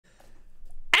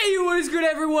Hey, what is good,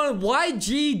 everyone? Why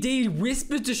GD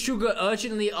whispered to SUGA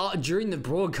urgently during the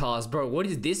broadcast, bro? What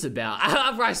is this about?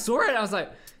 After I saw it, I was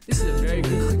like, this is a very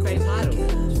good clickbait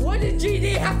title. What did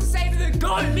GD have to say to the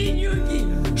god Min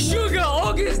Yoongi? SUGA,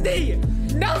 August D.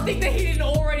 Nothing that he didn't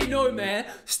already know, man.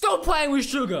 Stop playing with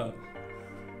SUGA.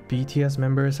 BTS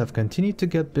members have continued to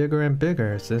get bigger and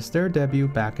bigger since their debut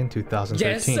back in 2013.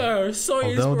 Yes, sir. So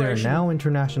although they're now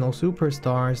international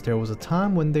superstars, there was a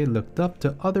time when they looked up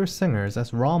to other singers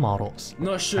as role models.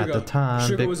 Not SUGA. At the time,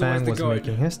 SUGA bigbang was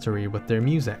making history with their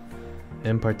music.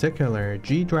 In particular,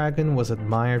 G-Dragon was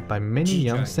admired by many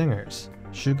young singers.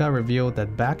 SUGA revealed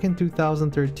that back in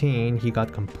 2013, he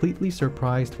got completely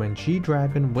surprised when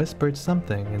G-Dragon whispered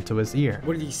something into his ear.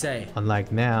 What did he say?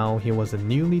 Unlike now, he was a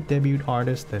newly debuted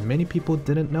artist that many people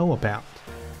didn't know about.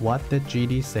 What did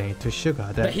GD say to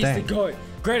SUGA that he's day? The GOAT,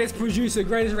 greatest producer,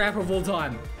 greatest rapper of all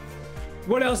time.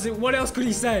 What else could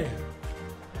he say?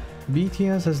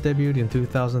 BTS has debuted in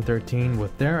 2013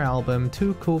 with their album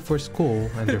Too Cool for School,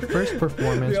 and their first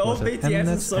performance was at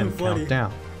Mnet's M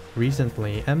Countdown.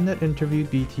 Recently, Mnet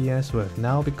interviewed BTS, who have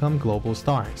now become global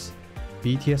stars.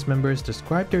 BTS members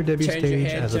described their debut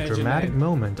stage as a dramatic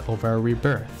moment of our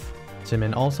rebirth.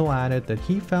 Jimin also added that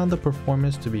he found the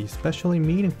performance to be especially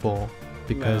meaningful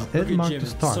because it marked the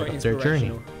start of their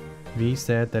journey. V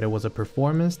said that it was a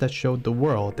performance that showed the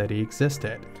world that he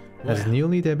existed. As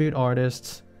newly debuted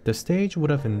artists, the stage would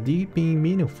have indeed been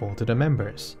meaningful to the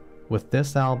members. With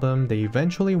this album, they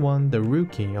eventually won the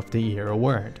Rookie of the Year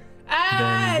award.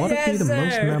 Then what would be the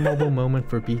most memorable moment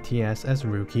for BTS as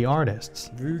rookie artists?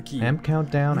 M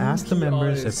Countdown asked the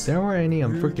members if there were any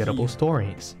unforgettable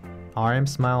stories. RM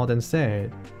smiled and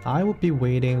said, "I would be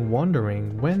waiting,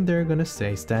 wondering when they're gonna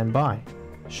say stand by."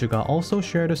 SUGA also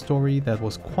shared a story that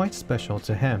was quite special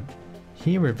to him.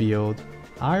 He revealed,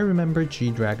 "I remember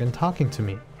G-Dragon talking to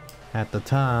me. At the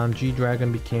time,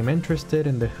 G-Dragon became interested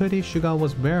in the hoodie SUGA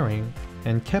was wearing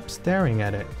and kept staring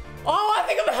at it. Oh, I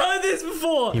think I've heard this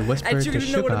before!" He whispered to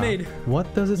SUGA,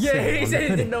 "What does it say on the hoodie?" he said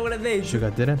he didn't know what it meant.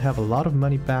 SUGA didn't have a lot of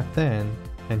money back then,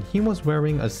 and he was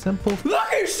wearing a simple...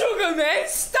 Look at SUGA, man!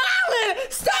 Style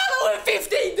it! Style it with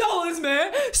 $15,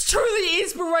 man! It's truly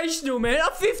inspirational, man!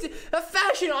 A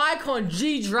fashion icon,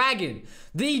 G-Dragon.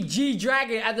 The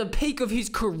G-Dragon at the peak of his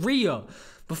career.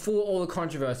 Before all the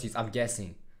controversies, I'm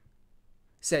guessing.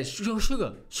 Says,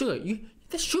 SUGA,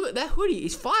 that hoodie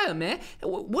is fire, man.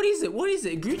 What is it?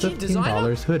 Gucci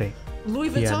designer? $15 hoodie. Louis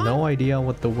Vuitton? He had no idea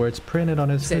what the words printed on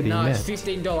his hoodie meant. It's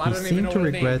 $15. He seemed to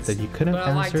regret that he couldn't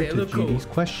answer to GD's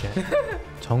question.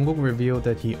 Jungkook revealed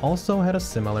that he also had a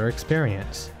similar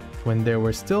experience. When there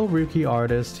were still rookie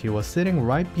artists, he was sitting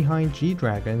right behind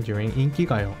G-Dragon during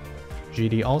Inkigayo.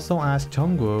 GD also asked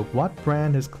Jungkook what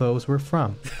brand his clothes were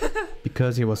from.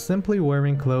 Because he was simply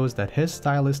wearing clothes that his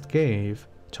stylist gave,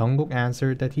 Jungkook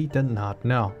answered that he did not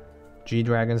know.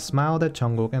 G-Dragon smiled at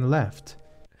Jungkook and left.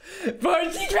 Bro,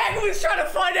 G-Dragon was trying to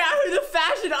find out who the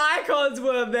fashion icons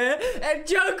were, man. And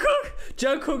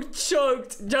Jungkook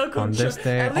choked. On this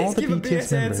day, all the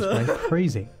BTS members went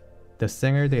crazy. The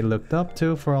singer they looked up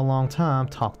to for a long time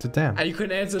talked to them. And you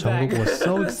couldn't answer back. Jungkook was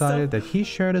so excited that he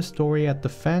shared a story at the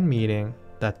fan meeting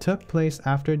that took place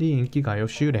after the Inkigayo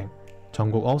shooting.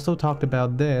 Jungkook also talked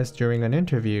about this during an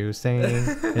interview, saying,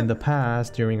 "In the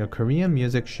past, during a Korean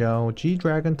music show,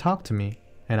 G-Dragon talked to me,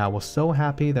 and I was so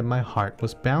happy that my heart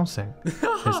was bouncing.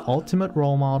 His ultimate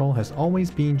role model has always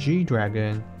been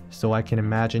G-Dragon, so I can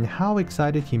imagine how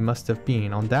excited he must have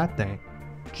been on that day."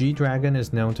 G-Dragon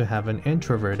is known to have an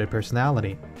introverted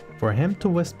personality. For him to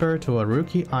whisper to a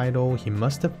rookie idol, he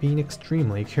must have been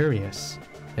extremely curious.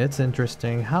 It's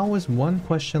interesting how his one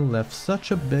question left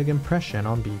such a big impression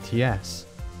on BTS.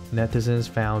 Netizens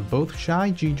found both shy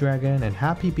G-Dragon and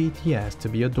happy BTS to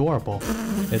be adorable.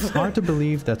 It's hard to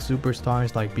believe that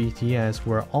superstars like BTS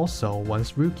were also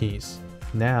once rookies.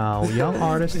 Now, young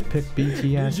artists pick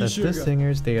BTS as the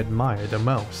singers they admire the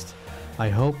most. I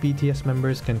hope BTS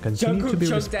members can continue to be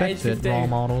respected role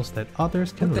models that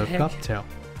others can look up to.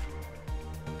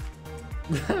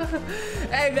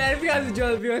 Hey man, if you guys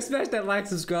enjoyed the video, smash that like,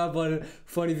 subscribe button.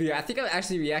 Funny video. I think I've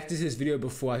actually reacted to this video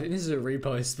before. I think this is a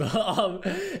repost, but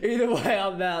either way,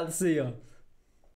 I'm out. See ya.